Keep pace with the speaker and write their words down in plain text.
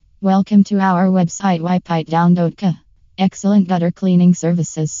Welcome to our website wipeitdown.ca. Excellent gutter cleaning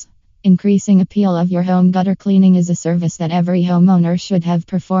services. Increasing appeal of your home. Gutter cleaning is a service that every homeowner should have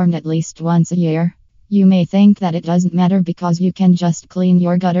performed at least once a year. You may think that it doesn't matter because you can just clean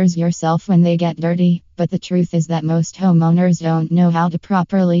your gutters yourself when they get dirty, but the truth is that most homeowners don't know how to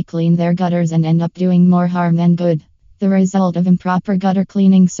properly clean their gutters and end up doing more harm than good. The result of improper gutter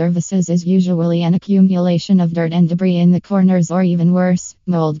cleaning services is usually an accumulation of dirt and debris in the corners, or even worse,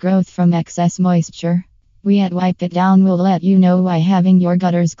 mold growth from excess moisture. We at Wipe It Down will let you know why having your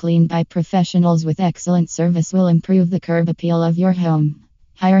gutters cleaned by professionals with excellent service will improve the curb appeal of your home.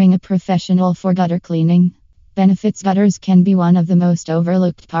 Hiring a professional for gutter cleaning. Benefits. Gutters can be one of the most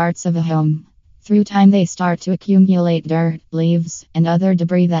overlooked parts of a home. Through time, they start to accumulate dirt, leaves, and other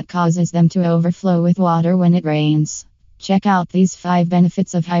debris that causes them to overflow with water when it rains. Check out these 5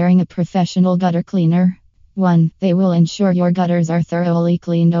 benefits of hiring a professional gutter cleaner. 1. They will ensure your gutters are thoroughly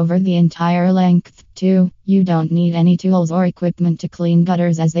cleaned over the entire length. 2. You don't need any tools or equipment to clean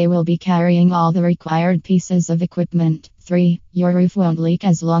gutters, as they will be carrying all the required pieces of equipment. 3. Your roof won't leak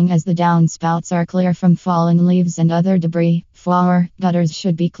as long as the downspouts are clear from fallen leaves and other debris. 4. Gutters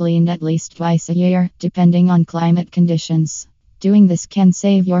should be cleaned at least twice a year, depending on climate conditions. Doing this can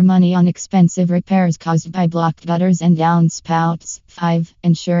save your money on expensive repairs caused by blocked gutters and downspouts. 5.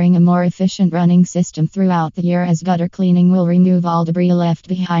 Ensuring a more efficient running system throughout the year, as gutter cleaning will remove all debris left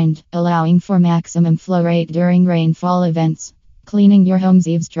behind, allowing for maximum flow rate during rainfall events. Cleaning your home's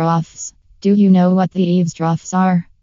eaves troughs. Do you know what the eaves troughs are?